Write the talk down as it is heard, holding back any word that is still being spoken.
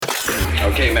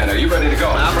Okay, man, are you ready to go?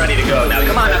 I'm ready to go. Now,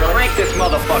 come on, now crank this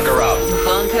motherfucker up.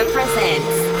 Bunker presents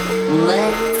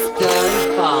Let's Go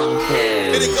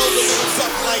Bonkers. And it goes a little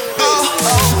something like this.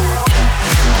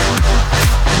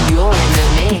 You're in the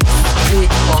mix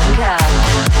with Bunker.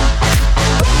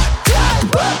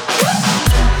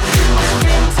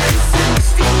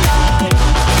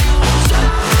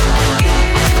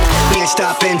 We ain't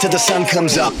stopping till the sun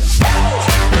comes up.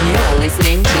 You're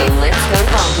listening to Let's Go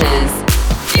Bonkers.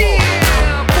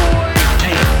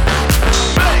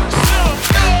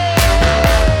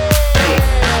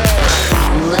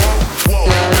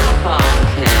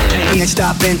 We ain't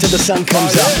stopping till the sun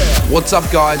comes up. What's up,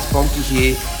 guys? Bonky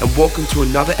here, and welcome to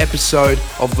another episode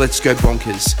of Let's Go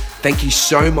Bonkers. Thank you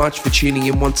so much for tuning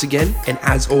in once again, and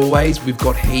as always, we've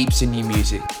got heaps of new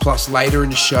music. Plus, later in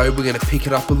the show, we're going to pick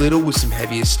it up a little with some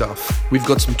heavier stuff. We've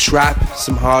got some trap,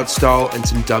 some hardstyle, and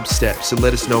some dubstep, so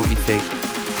let us know what you think.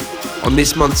 On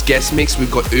this month's guest mix, we've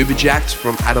got Uberjacked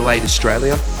from Adelaide,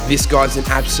 Australia. This guy's an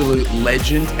absolute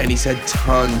legend, and he's had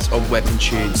tons of weapon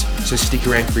tunes, so stick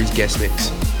around for his guest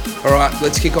mix. Alright,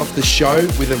 let's kick off the show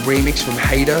with a remix from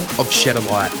Hater of Shed a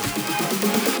Light.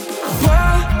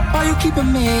 Why are you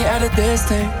keeping me at a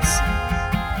distance?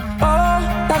 All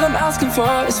that I'm asking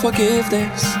for is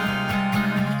forgiveness.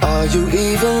 Are you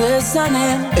even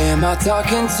listening? Am I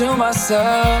talking to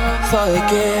myself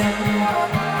again?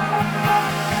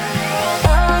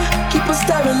 I keep on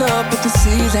staring up at the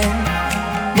ceiling,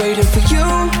 waiting for you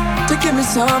to give me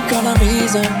some kind of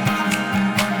reason.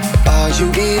 Are you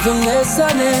even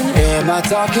listening? Am I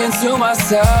talking to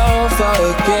myself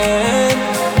again?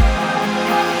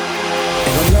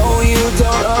 And I know you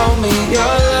don't owe me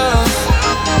your love,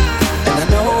 and I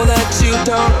know that you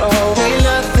don't owe me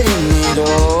nothing at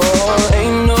all.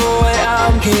 Ain't no way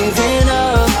I'm giving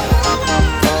up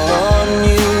on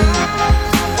you.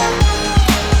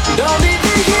 Don't leave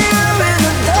me here in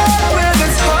the dark where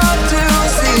it's hard to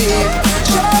see.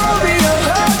 Show me your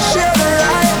heart, shed a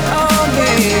light on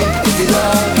me. If you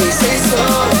love me, say so.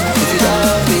 If you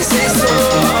love me, say so.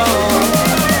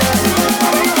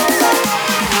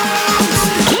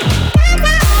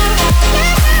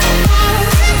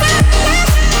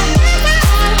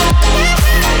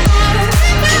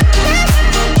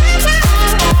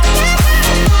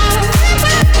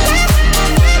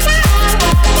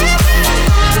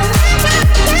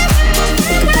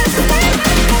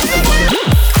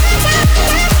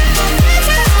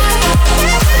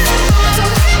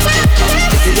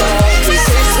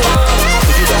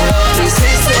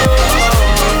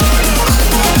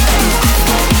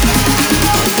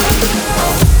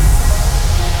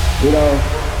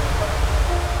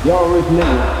 Y'all rich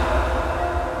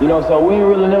niggas. You know, so we ain't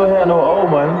really never had no old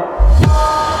money.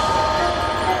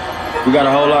 We got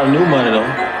a whole lot of new money though.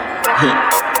 Hey!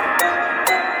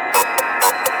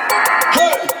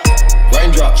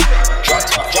 Raindrops, drop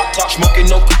top, smoking,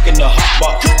 no cooking the hot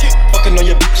box. Fucking on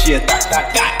your bitch, yeah, that.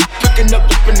 Cooking up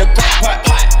in the crock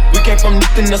pot. We came from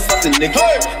nothing to something, nigga.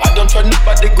 Hey! I don't try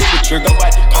nobody, go the trigger.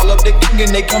 Right? Call up the gang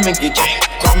and they come and get you.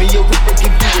 Call me a ripper,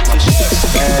 give you with this shit.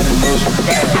 Bad and bullshit,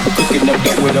 bad. Cooking up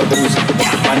that with a booze.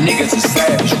 My niggas is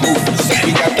savage, ruthless.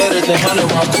 We got 30s and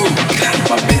 100 rounds too.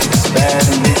 My bitch is bad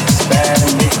and niggas, bad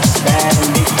and niggas, bad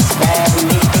and niggas, bad and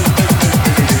niggas.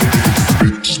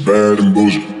 Bitch is bad and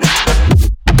bullshit.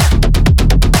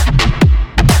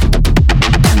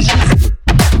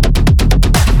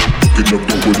 Cooking up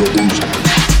that with a booze.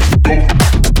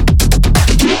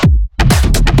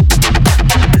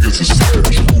 Niggas is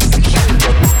savage, ruthless.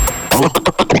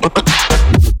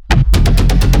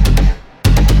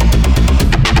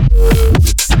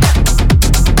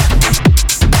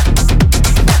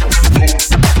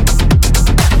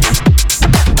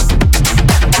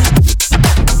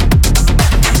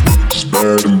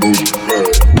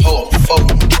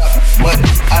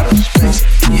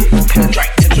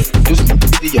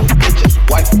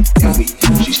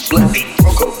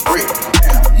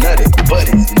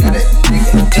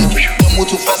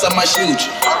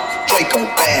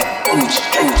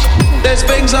 There's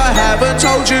things I haven't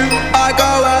told you. I go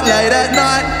out late at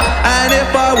night, and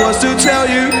if I was to tell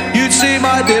you, you'd see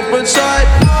my different side.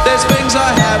 There's things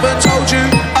I haven't told you.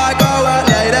 I go out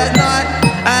late at night,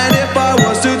 and if I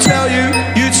was to tell you,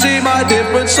 you'd see my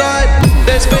different side.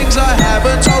 There's things I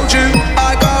haven't told you.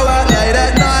 I go out late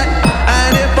at night,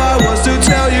 and if I was to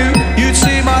tell you, you'd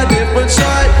see my different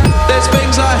side. There's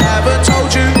things I haven't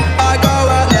told you. I go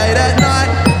out late at night,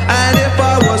 and if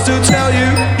I was to tell you,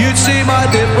 you'd see my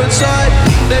different side.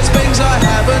 There's things I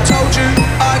haven't told you.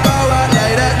 I go out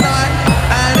late at night,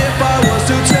 and if I was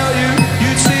to tell you,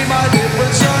 you'd see my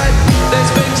different side.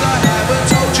 There's things I haven't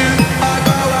told you. I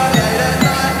go out late at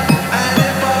night, and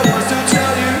if I was to tell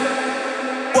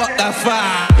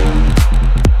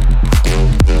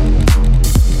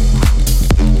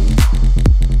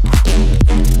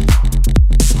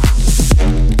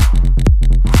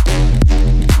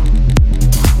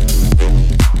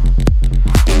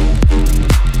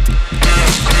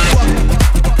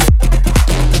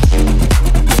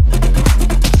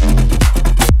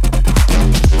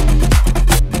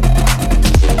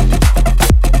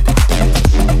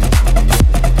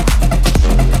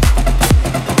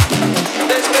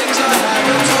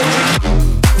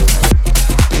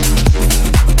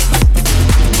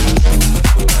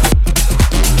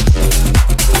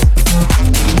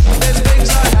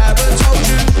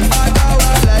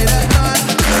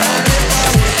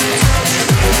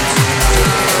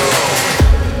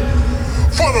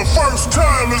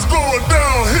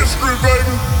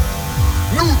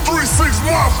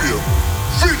Mafia,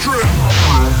 featuring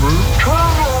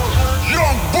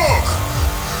Young Buck.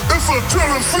 It's a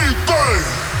Tennessee thing.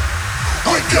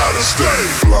 We gotta stay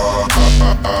fly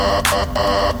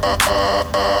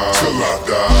till I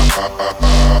die.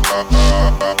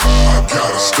 I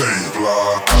gotta stay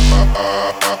fly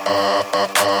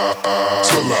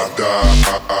till I die. I gotta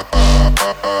stay fly till I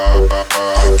die.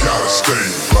 I gotta stay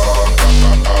fly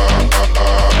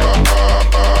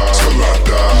till I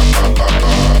die.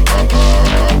 Till I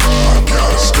die, I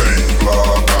gotta stay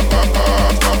fly.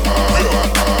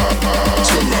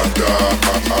 Till I die,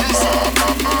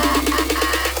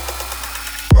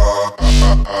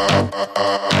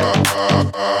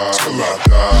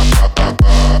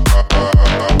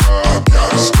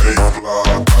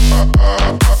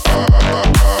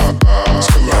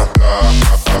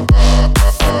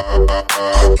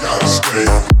 I gotta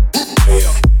stay.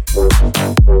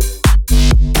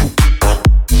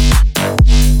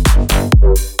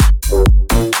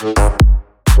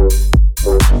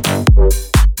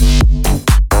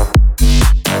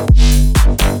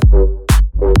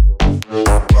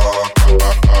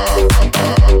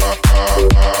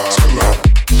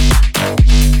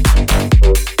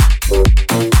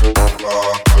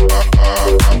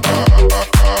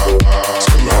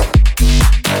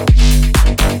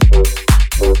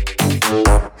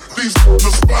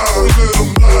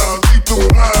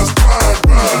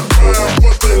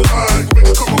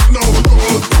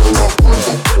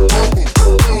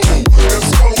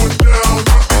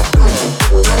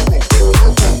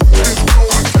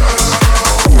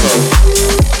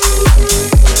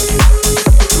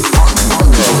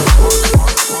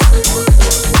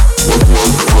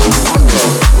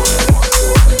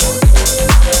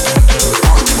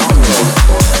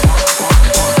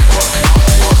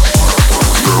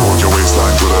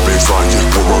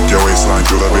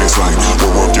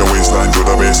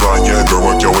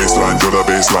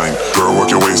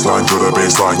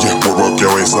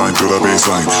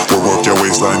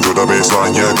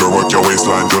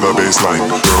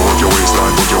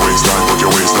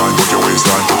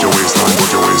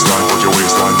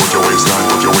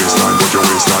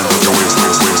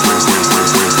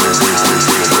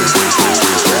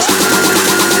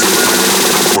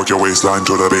 Baseline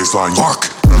to the baseline.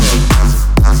 Fuck.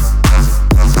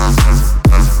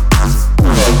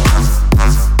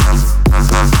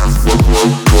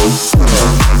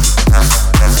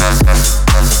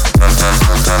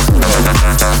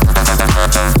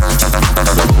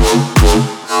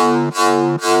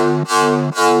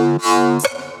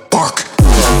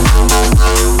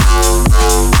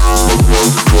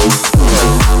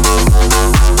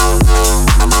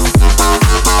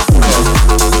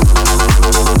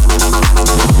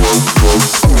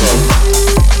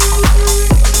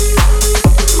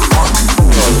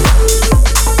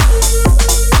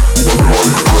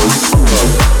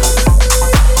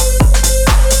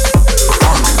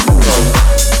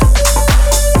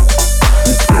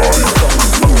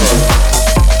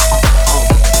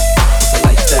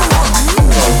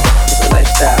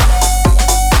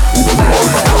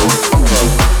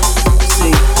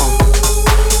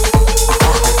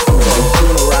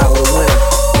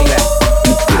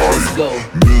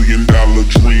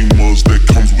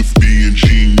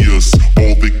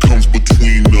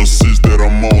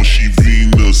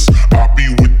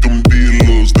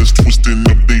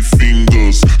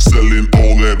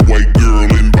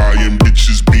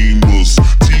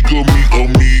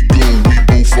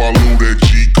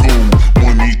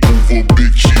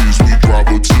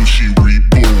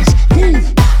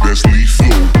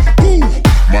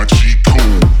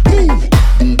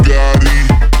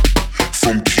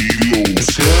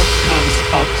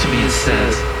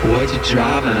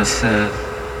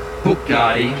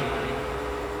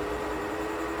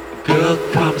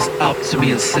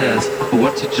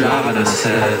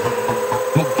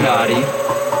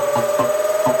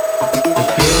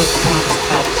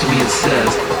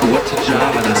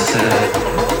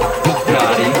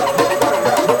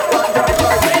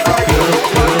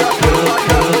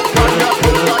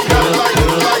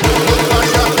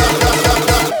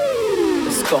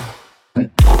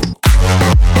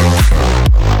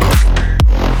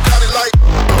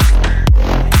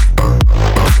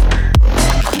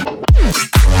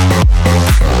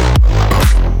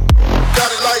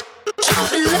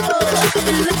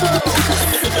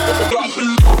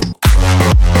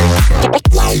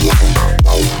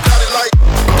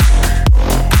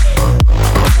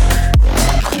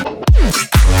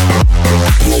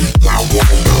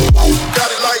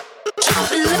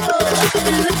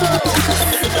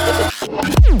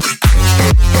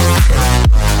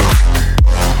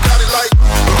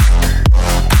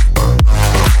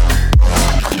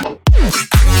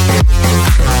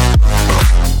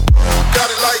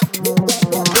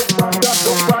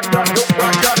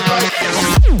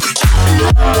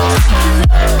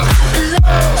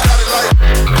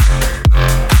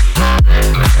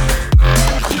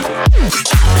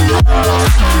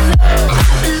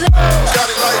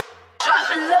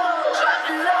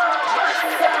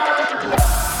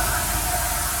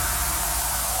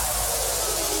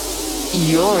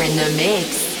 You're in the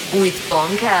mix with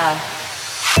Bonka.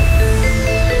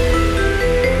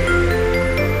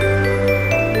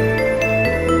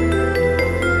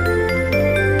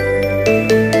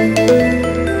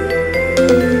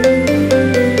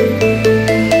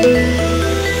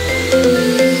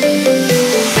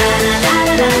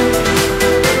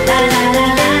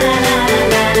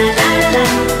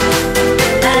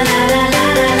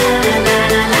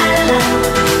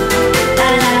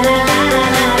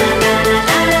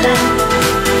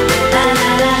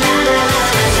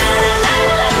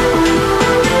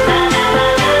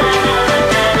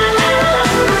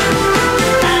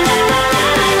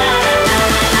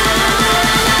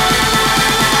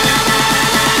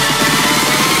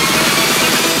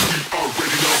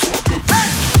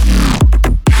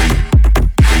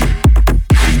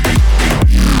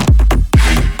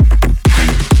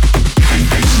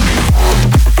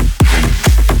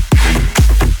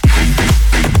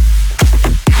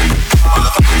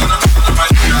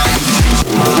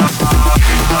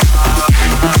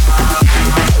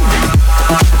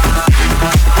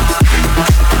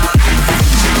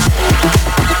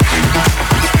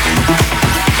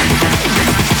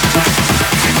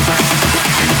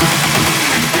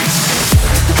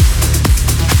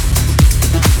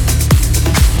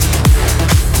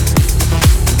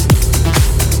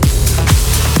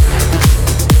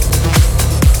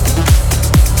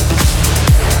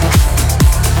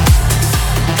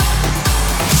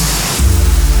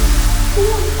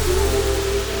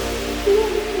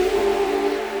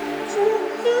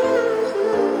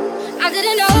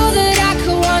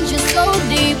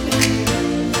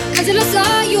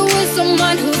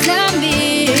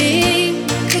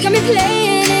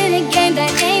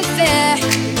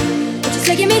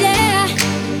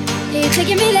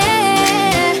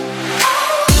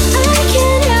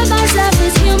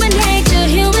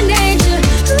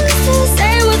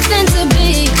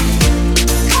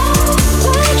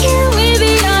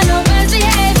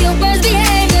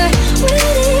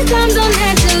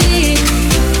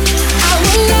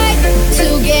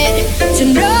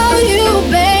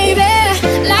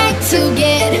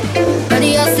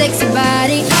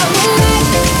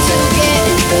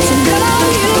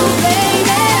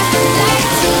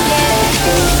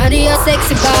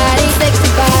 Sexy body, sexy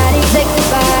body, sexy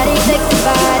body, sexy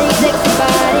body, sexy body, sexy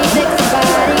body, sexy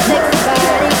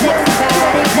body, sexy body,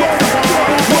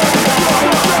 sexy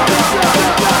body.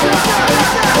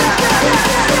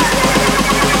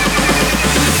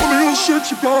 Come here,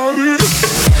 shake your body.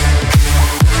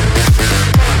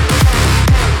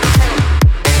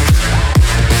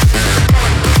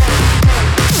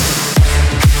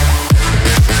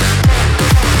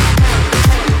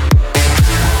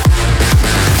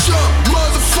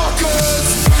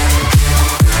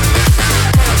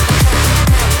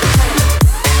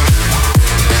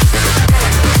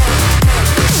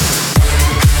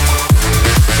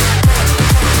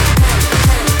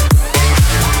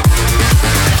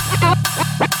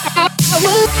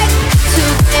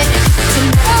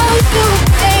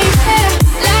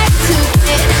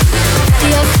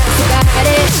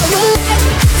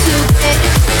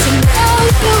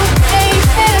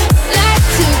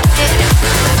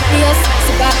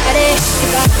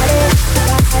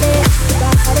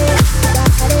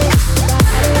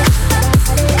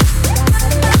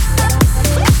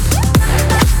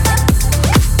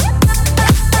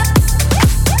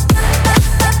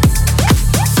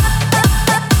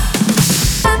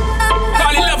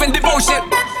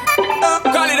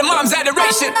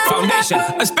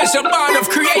 A special bond of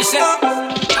creation. For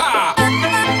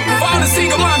all the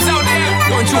single moms out there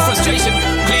going through frustration,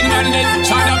 clean bandit,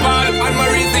 China ball, and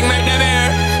Marie thing make them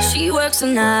air. She works the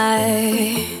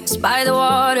nights by the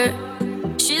water.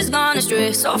 She's gone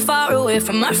astray, so far away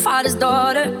from her father's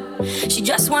daughter. She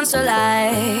just wants a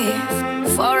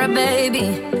life for a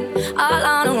baby. All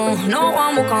on her own, no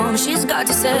one will come. She's got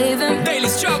to save him. Daily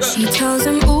struggle. She tells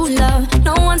him, ooh, love,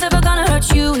 no one's ever gonna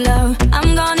hurt you, love.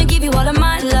 I'm gonna give you all of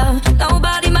my love.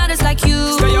 Nobody matters like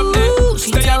you. Stay up there.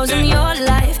 She tells him your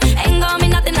life ain't gonna be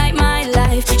nothing like my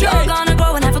life. You're gonna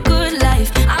grow and have a good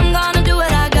life. I'm gonna do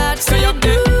what I got to Stay up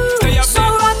there. Stay up so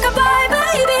there. rock-a-bye,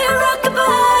 baby,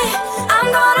 rock-a-bye.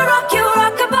 I'm gonna rock you,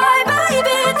 rock-a-bye,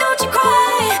 baby, don't you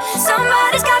cry.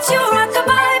 Somebody's got you,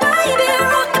 rock-a-bye, baby,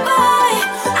 rock-a-bye.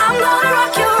 I'm gonna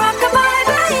rock you, rock-a-bye,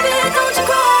 baby, don't you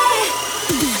cry.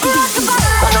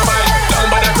 Rock-a-bye. Rock-a-bye, don't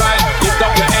bother cry. Lift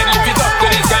up your head, lift it up to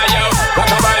the sky, yo.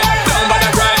 Rock-a-bye, don't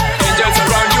bother cry. Angels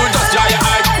around you, just dry your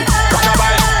eye.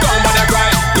 Rock-a-bye,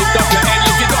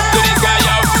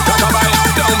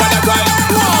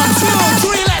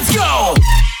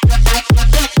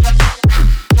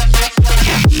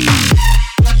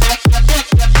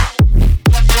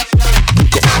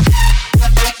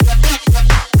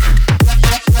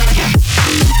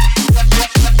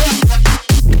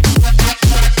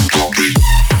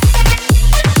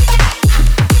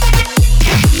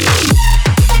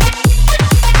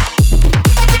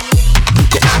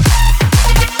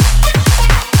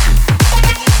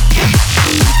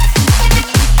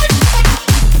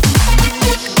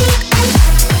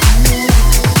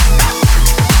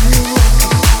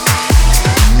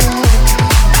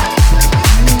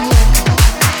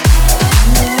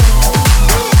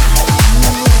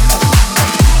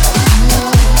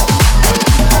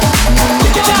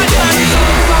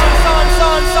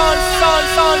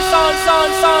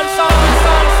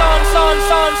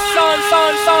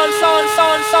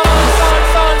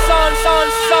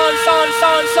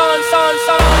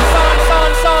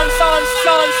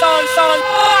 sound,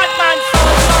 bad man sound.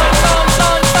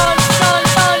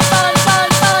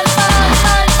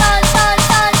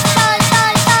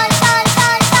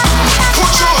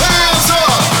 Put your hands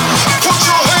up. Put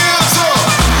your hands up.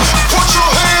 Put your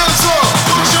hands up.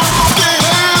 Put your fucking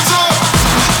hands up.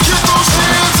 Get those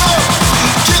hands up.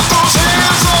 Get those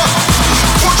hands up.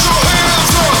 Put your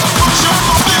hands up. Put your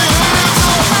fucking hands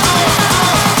up.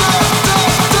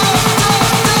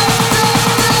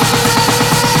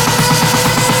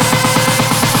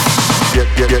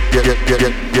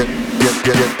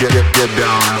 Get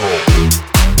down.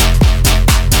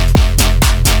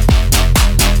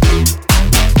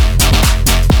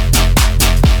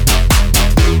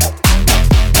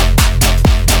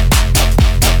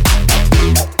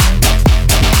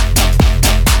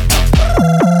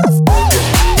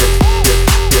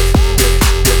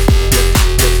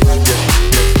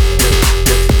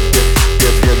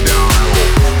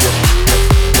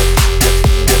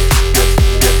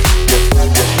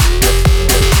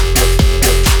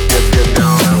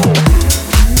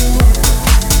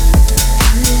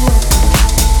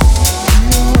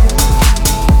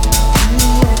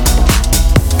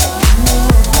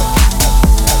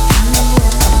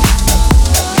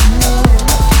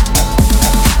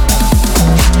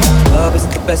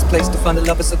 Best place to find the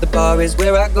lovers of the bar is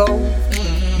where I go.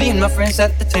 Me and my friends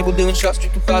at the table doing shots,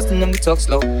 drinking fast, and then we talk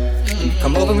slow.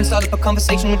 Come over and start up a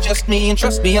conversation with just me, and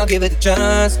trust me, I'll give it a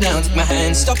chance. Now take my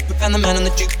hand, stop it, and the man on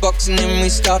the jukebox, and then we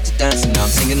start to dance. And I'm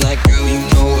singing like, girl, you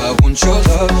know I want your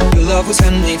love. Your love was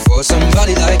handmade for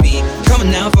somebody like me. Come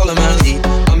on now, follow my lead.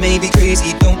 I may be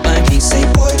crazy, don't mind me. Say,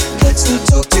 boy, let's not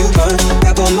talk too much.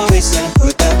 Grab on my waist and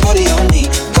put that body on me.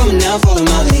 Come on now, follow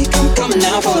my lead. Come on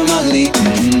now, follow my lead.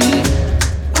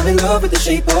 I'm in love with the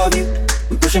shape of you.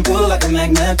 We push and pull like a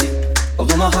magnet do.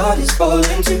 Although my heart is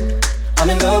falling too. I'm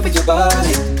in love with your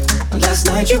body. And last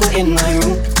night you were in my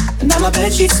room, and now my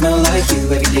bedsheets smell like you.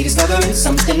 Every day discovering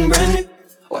something brand new.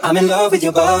 Well, I'm in love with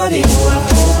your body. I'm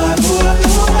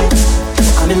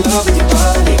in love with your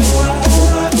body.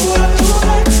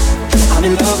 I'm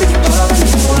in love with your body.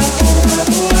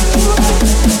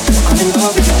 I'm in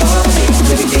love with your body.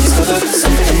 Every day discovering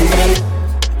something brand new.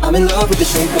 I'm in love with the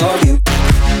shape of you.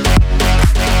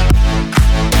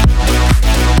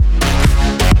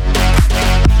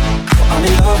 I'm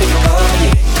in love with your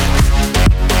body.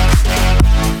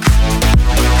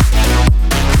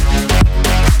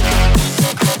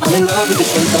 I'm in love with the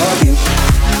shape of you.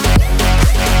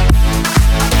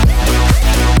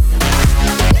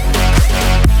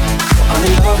 I'm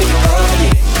in love with your body.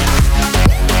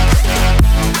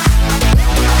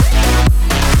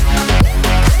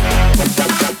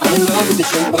 I'm in love with the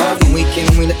shape of you. We came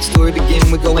and we let the story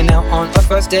begin. We're going out on our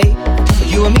first date.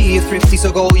 You and me are thrifty, so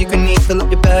go all you can eat. Fill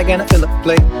up your bag and I fill up a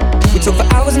plate. We talk for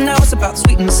hours and hours about the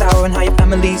sweet and the sour and how your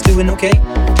family's doing okay.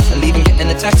 And leaving, getting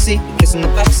a taxi, kissing the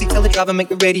backseat, tell the driver make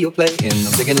the radio play. And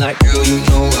I'm thinking like, girl, you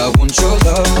know I want your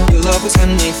love. Your love was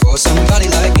handmade for somebody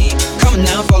like me. Come on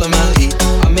now, follow my lead.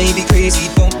 I may be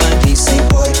crazy, don't mind me. Say,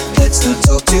 boy, let's not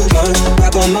talk too much.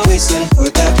 Grab on my waist and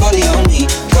put that body on me.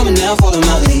 Come on now, follow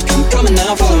my lead. Come on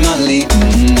now, follow my lead.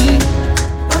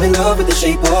 I'm in love with the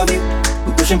shape of you.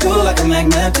 We push and pull like a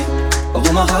magnet do.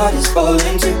 Although my heart is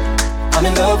falling too. I'm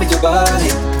in love with your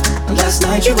body. And last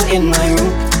night you were in my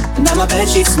room, and now my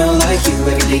bedsheets smell like you.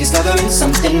 Every day discovering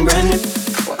something brand new.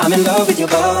 Well, I'm in love with your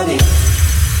body.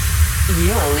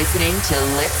 You're listening to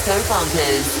Let's Go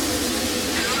Bonkers.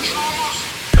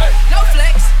 No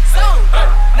flex, zone.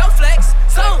 No flex,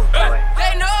 zone.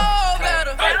 They know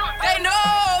better. They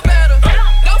know better.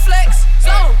 No flex,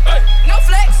 zone. No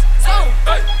flex, zone.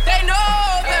 They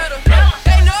know better.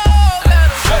 They know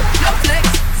better. No flex,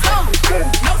 zone.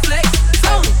 No flex,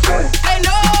 zone. They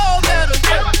know better.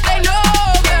 They know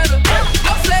better.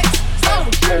 No flex, zone.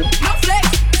 No flex,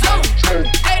 zone.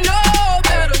 They know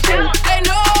better. They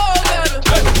know better.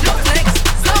 No flex,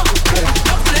 zone.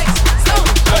 No flex,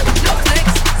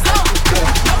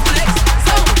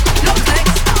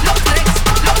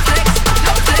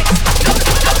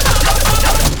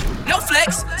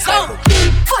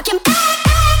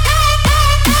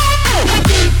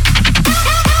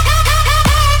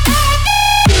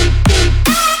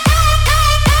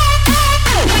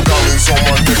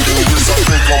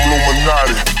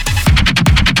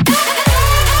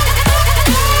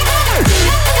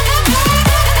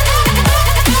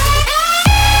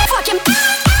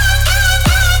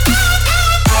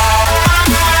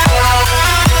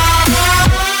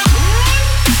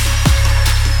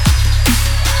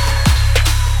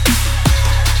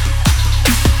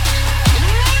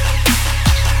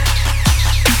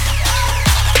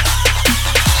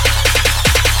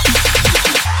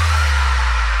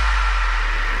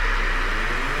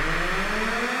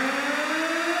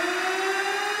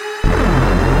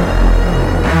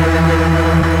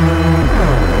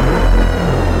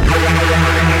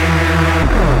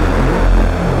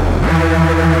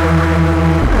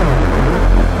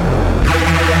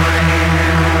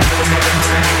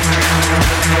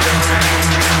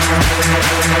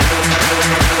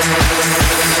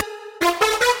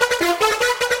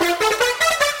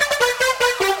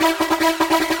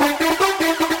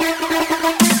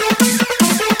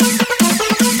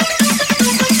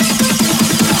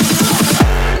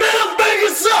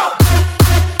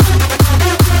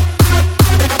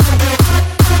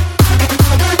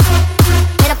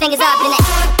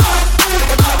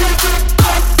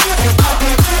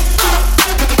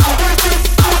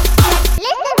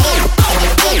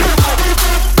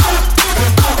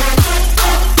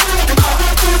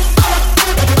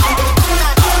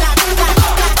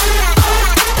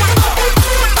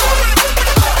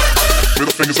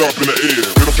 fingers up in the air,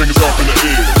 middle fingers up in the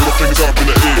air, middle fingers up in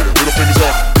the air, middle fingers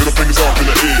up, middle fingers up in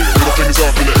the air, middle fingers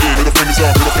up in the air, middle fingers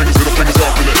up, middle fingers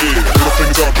up in the air, middle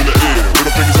fingers up in the air,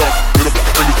 middle fingers up, middle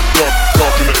fingers up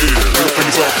in the air, middle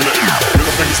fingers up in the air,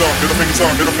 middle fingers up, middle fingers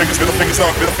up, middle fingers, middle fingers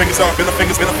up, middle fingers up, middle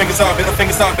fingers, middle fingers up, middle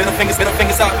fingers up, middle fingers, middle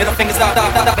fingers up, middle fingers up,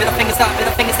 middle fingers up,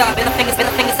 middle fingers up, middle fingers,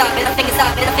 middle fingers up, middle fingers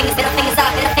up, middle fingers, middle fingers up, middle fingers up, middle fingers, middle fingers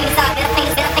up, middle fingers up.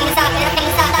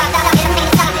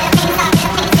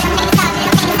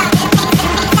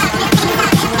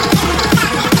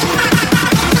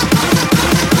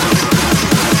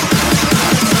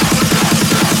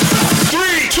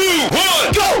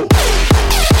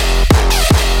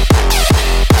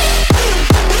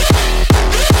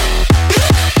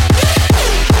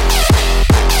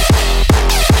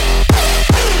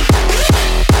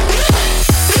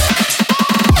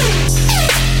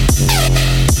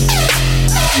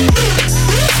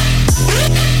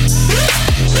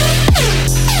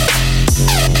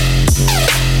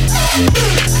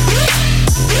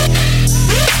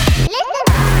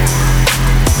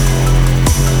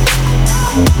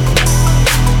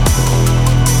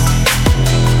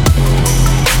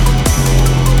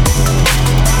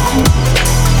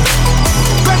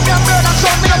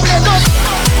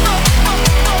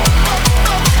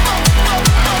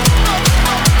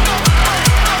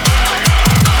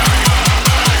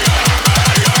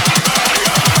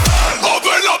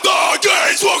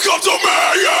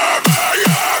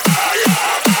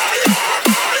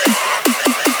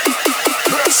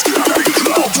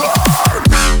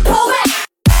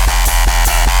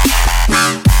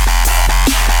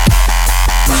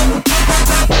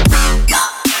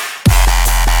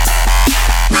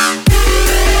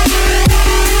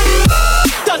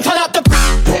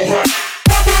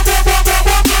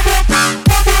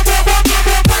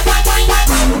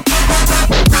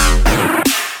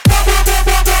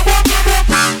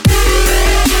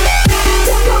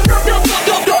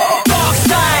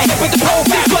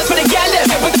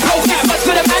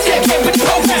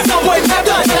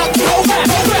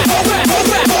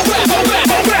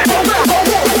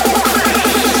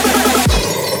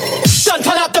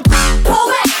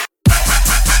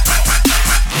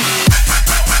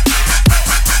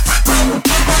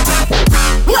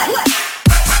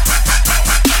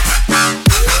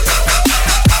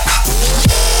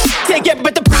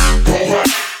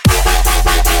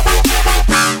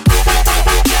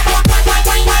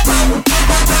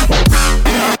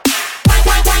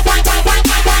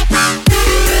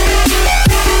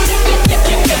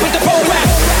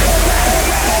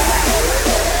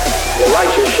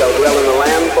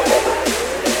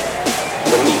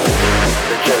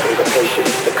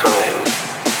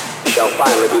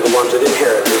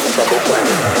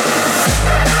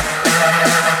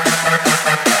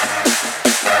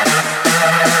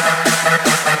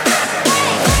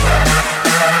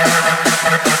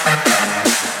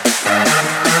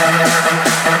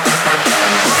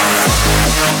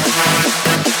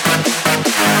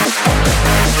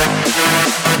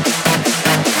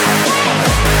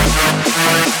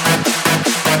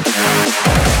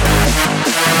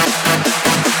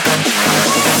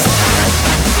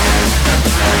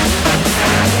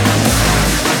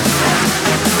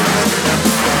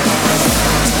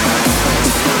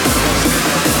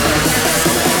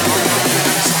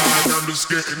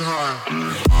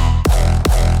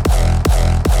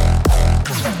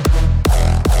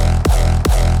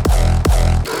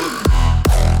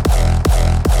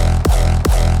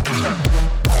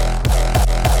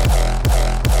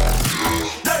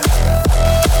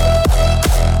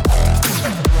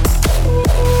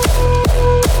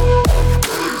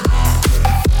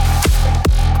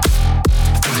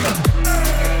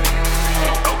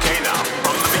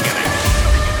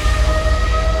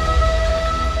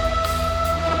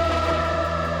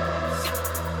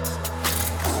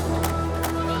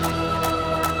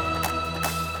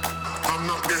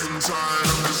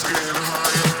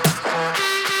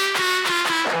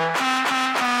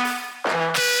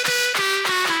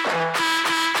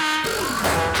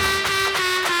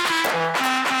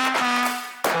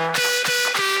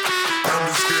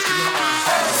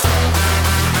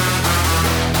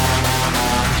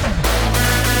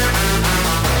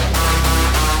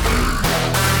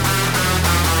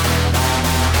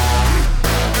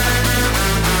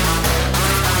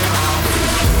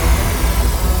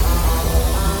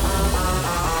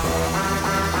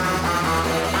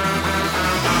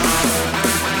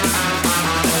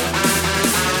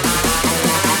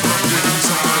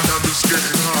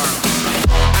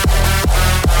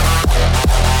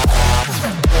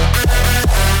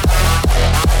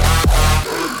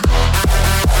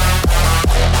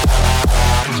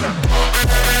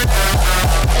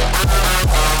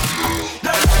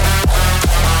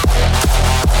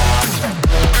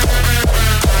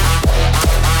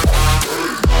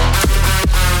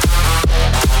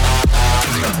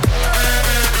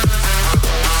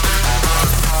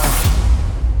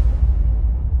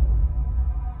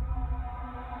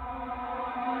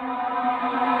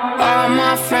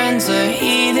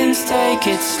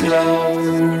 slow.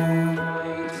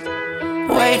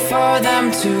 Wait for them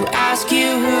to ask you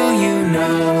who you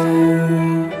know.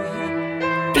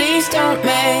 Please don't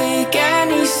make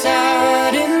any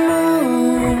sudden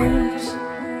moves.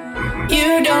 You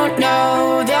don't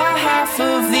know the half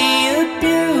of the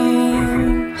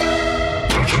abuse.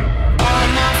 All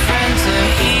my friends are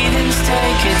heathens,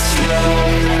 take it slow.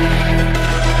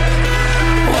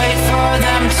 Wait for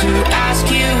them to ask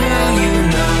you who you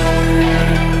know.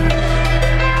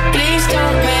 Please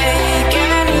don't make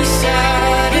any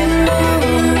sudden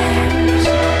moves.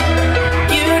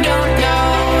 You don't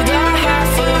know the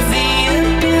half of the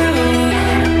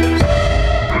abuse.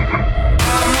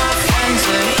 All my friends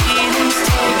are heathens,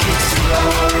 take it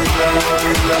slow.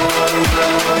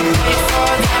 Wait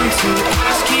for them to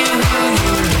ask you who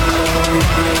you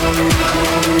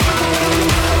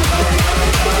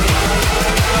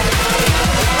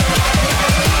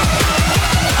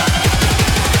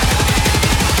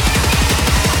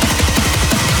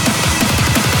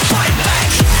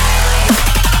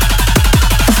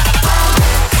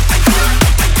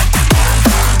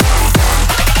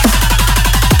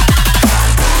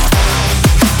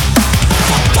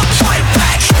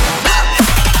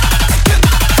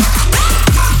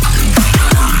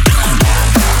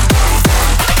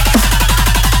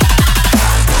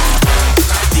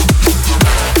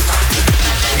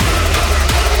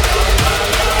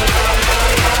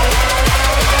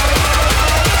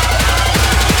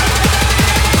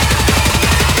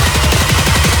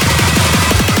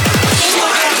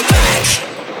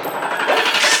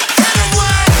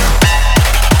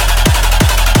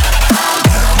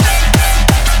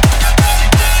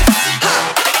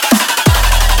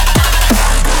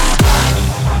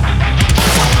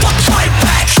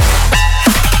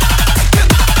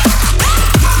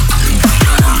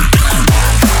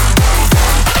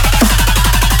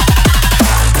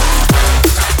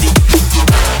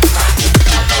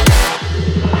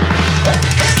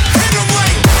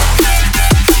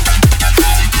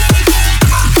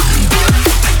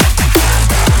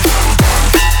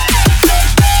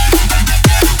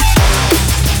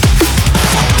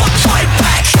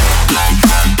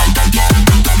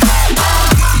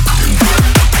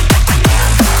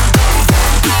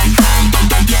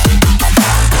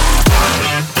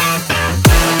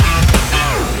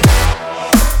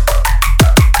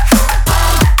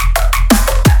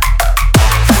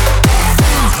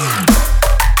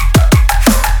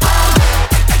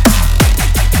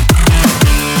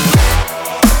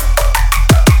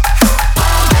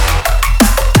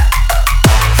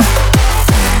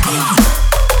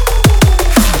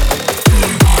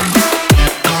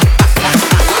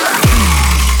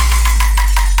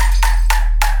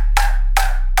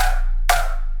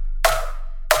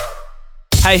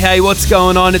Hey, what's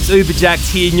going on? It's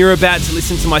Uberjacked here, and you're about to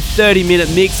listen to my 30-minute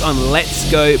mix on Let's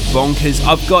Go Bonkers.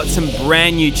 I've got some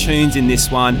brand new tunes in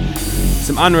this one,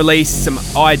 some unreleased, some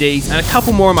IDs, and a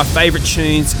couple more of my favourite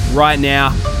tunes right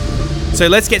now. So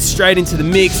let's get straight into the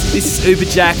mix. This is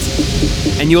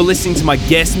Uberjacked, and you're listening to my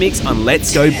guest mix on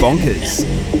Let's Go Bonkers.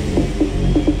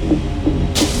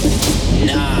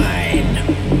 9,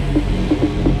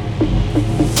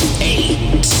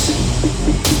 8, 7,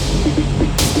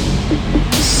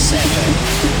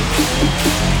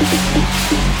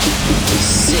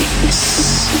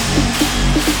 6,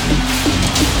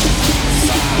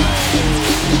 5,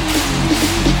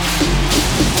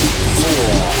 4,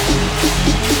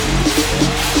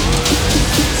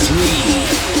 3,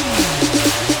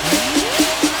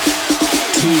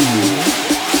 2,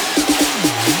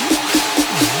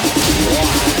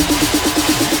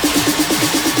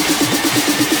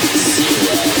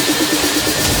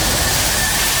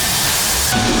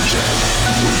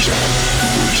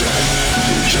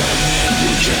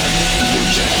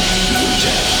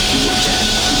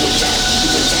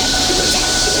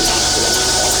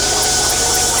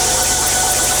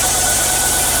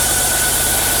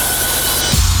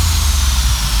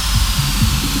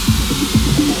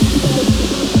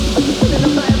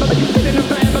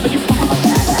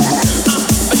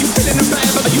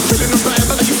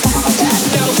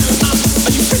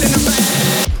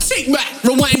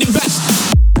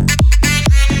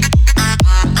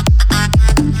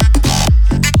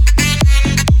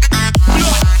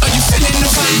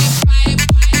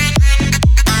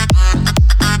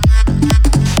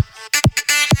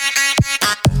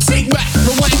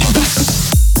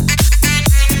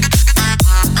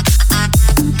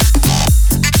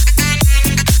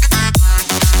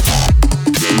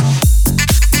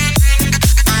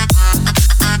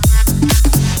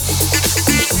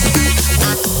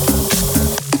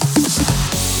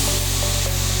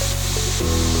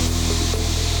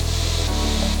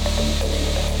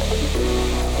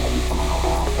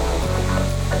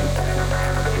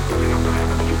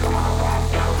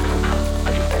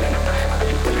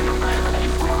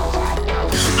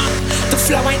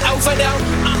 overdose.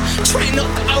 Try not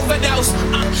to overdose.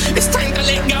 It's time to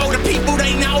let go. The people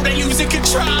they know they're losing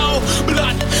control.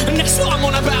 Blood, and that's what I'm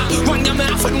on about. Run your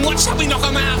mouth and watch how we knock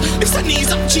them out. It's the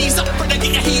knees up, G's up, brother,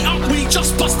 get your heat up. We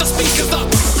just bust the speakers up.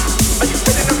 Are you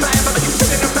feeling the man? Are you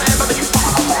feeling the man? Are you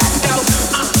feeling the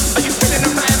man? Are you feeling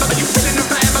the man? Are you feeling the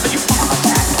man? Are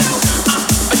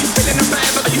you feeling the man?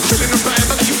 Are you feeling the man?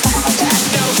 Are you feeling the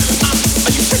man?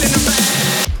 Are you feeling the man?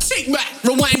 Take back,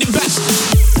 rewind it back.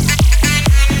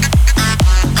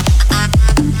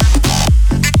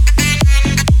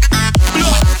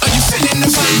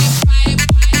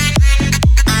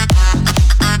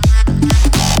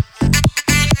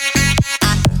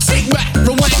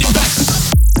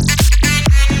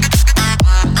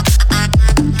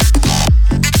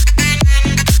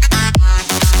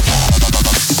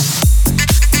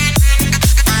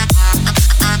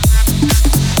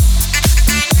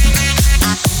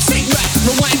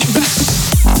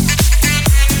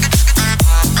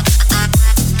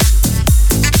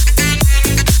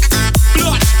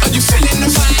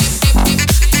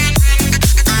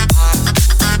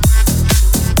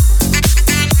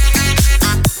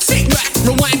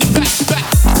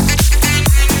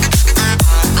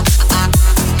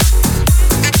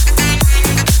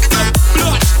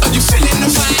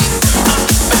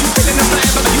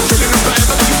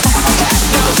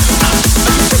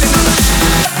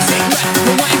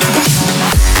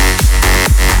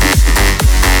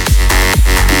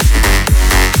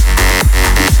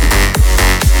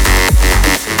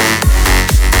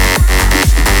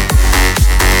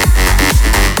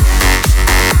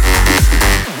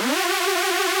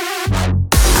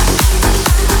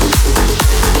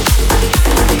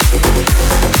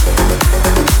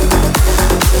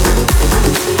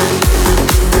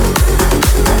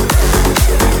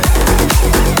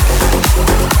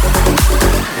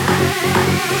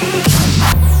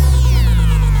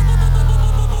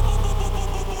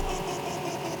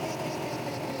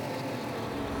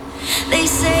 They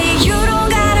say you don't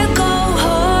gotta go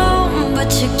home,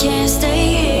 but you can't stay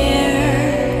here.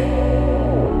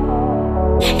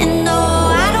 And no,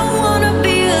 I don't wanna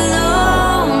be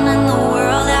alone in the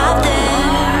world out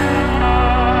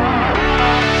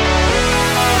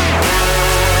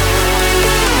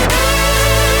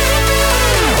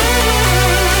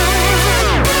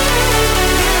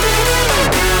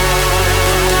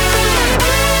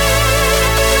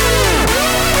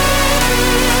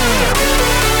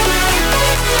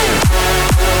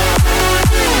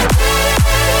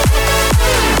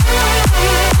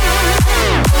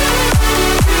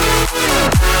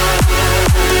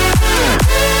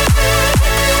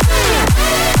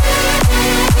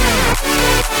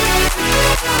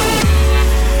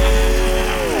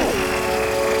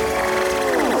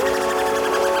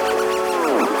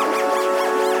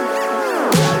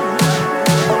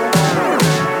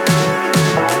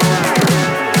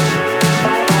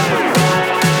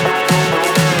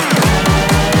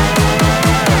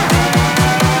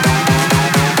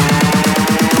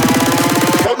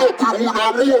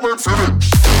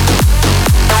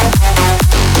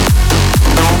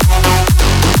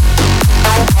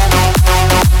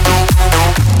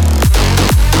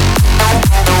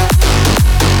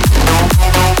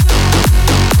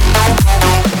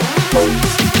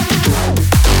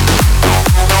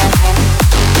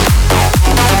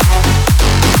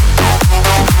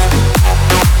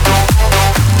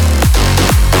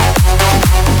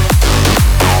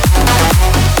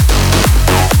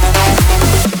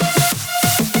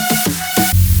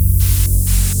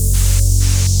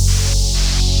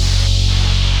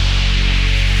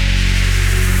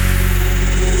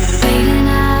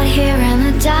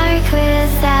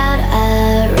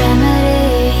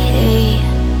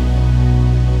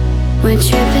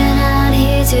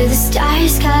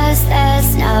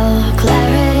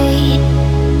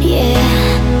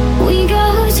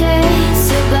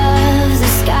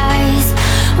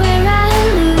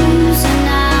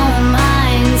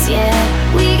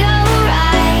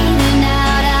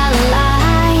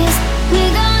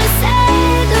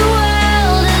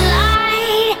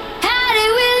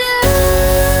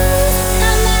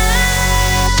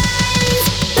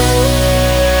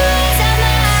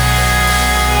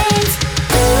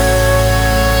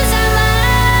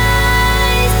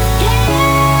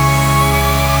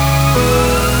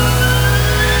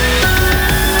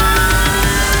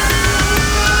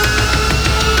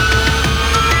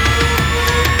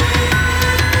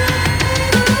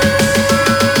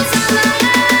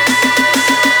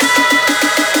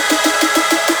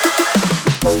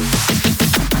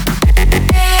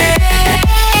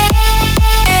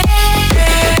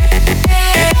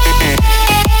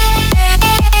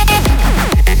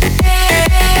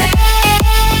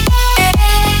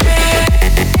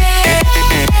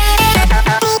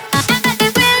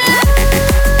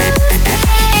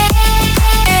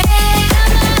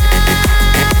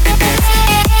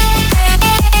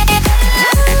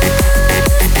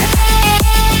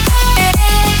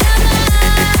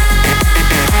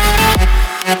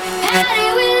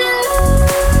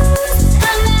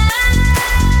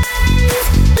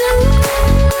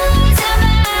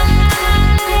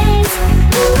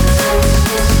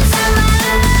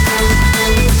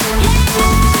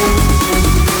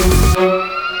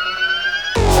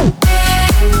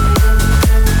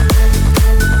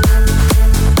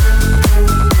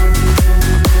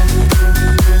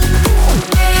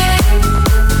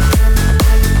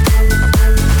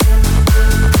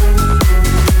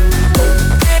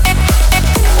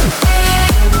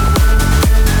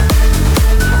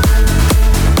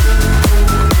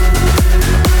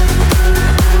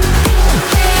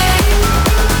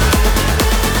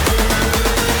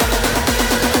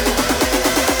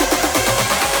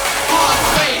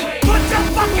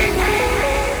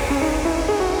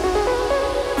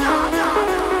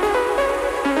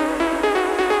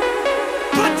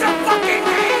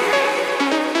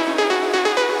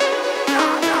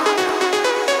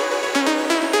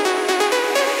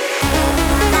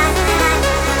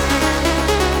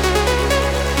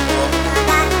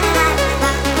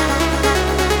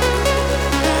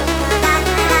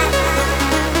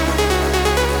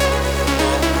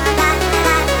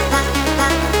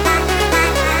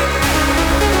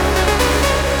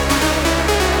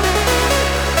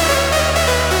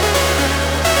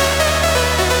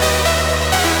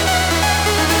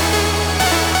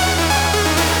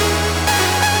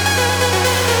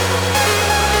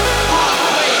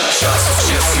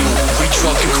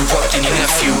than your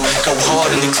nephew. Go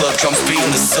hard in the club, drums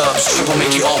beating the subs. Triple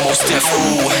make you almost deaf,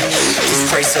 ooh. This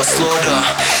praise self slaughter.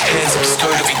 Hands up the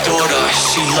skirt of your daughter.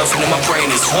 She loving and my brain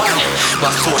is one.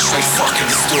 My thoughts straight fucking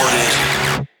distorted.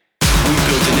 We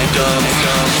building it up,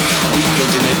 we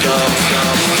building it up,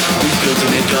 we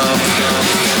building it up,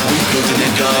 we building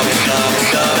it up.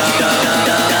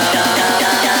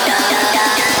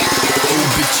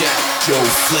 Jack, Joe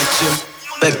Fletcher,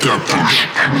 let that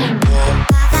push.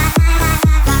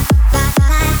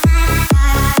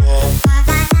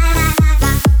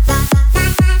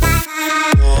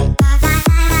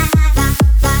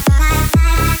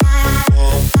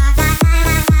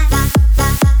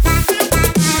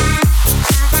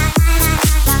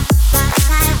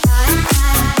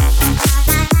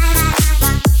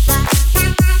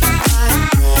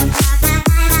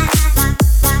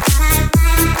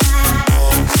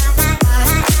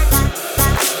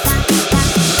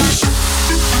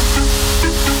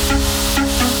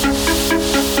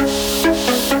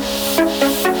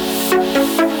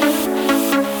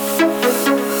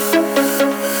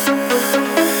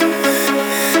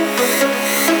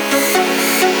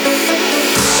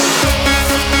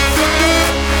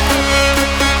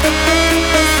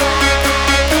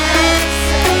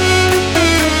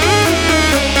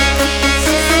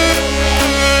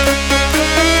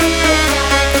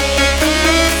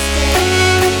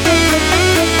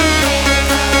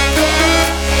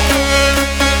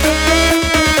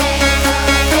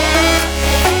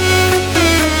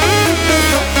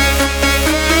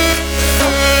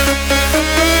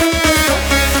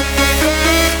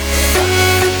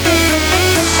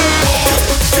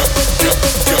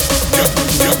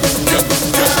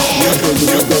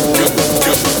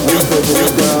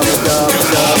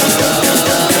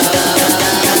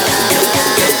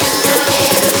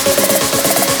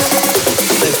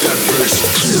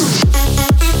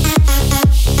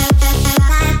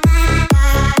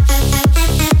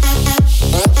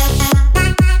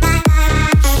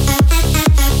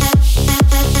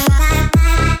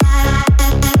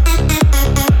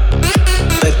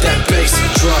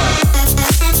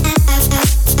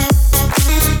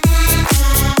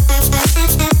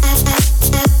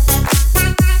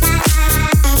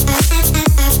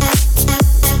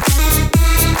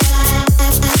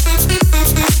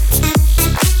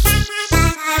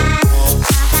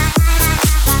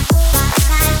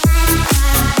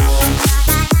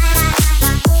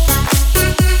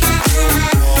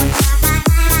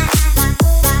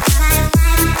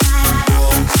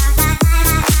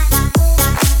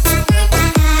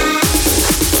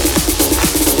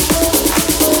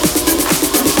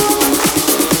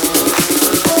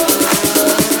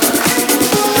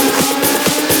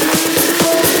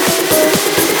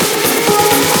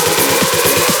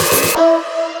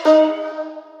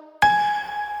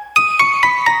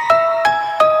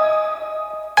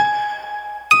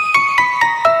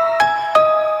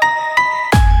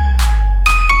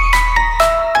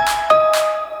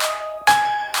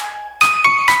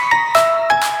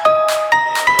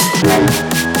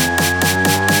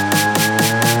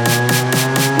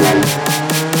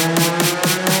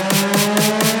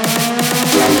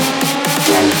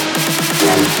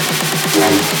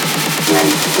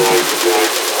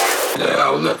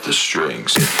 Now let the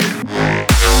strings.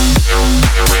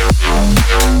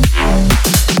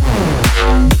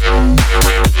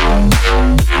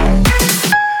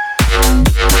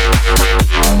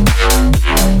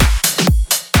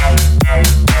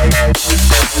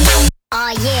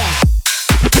 Oh yeah.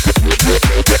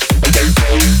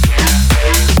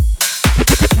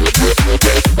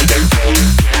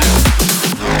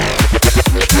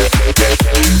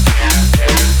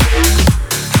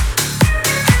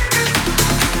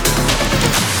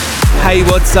 Hey,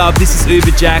 what's up? This is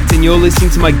Uber Jacked, and you're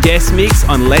listening to my guest mix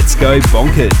on Let's Go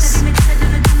Bonkers.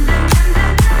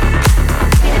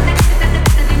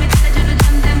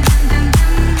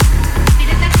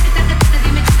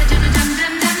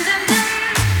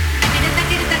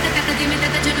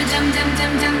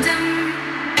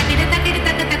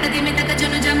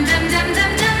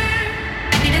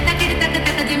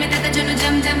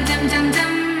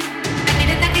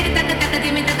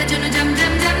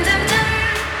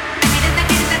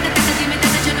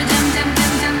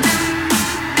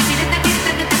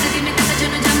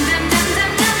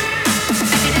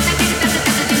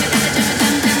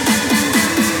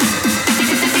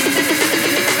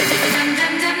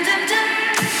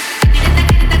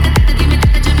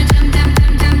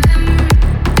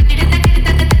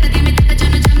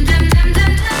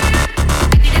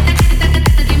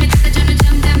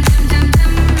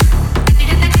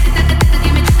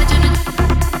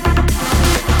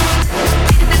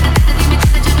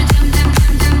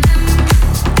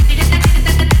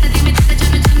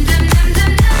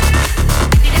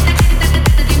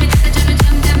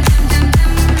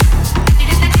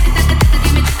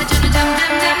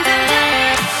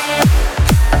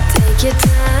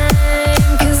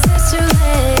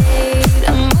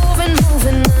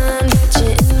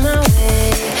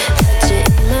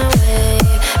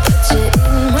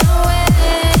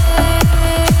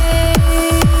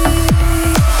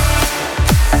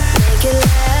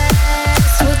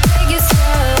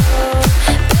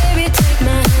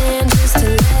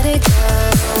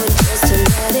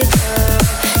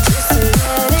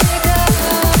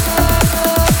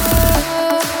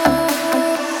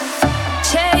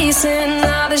 Chasing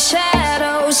all the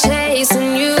shadows,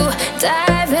 chasing you.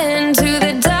 Dive into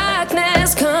the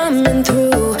darkness, coming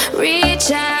through.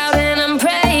 Reach out and I'm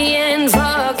praying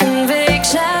for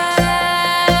conviction.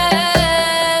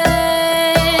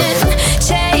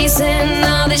 Chasing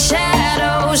all the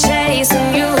shadows,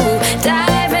 chasing you.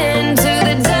 Dive into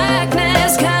the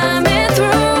darkness, coming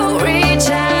through. Reach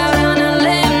out on a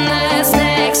limb that's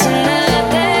next to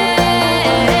nothing.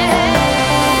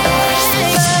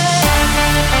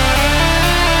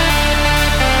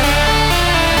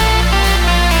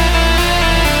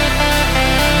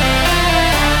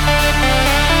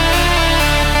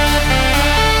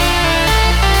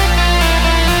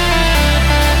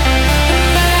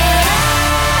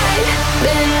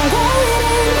 Been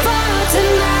waiting for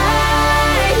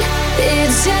tonight.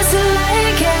 It's just a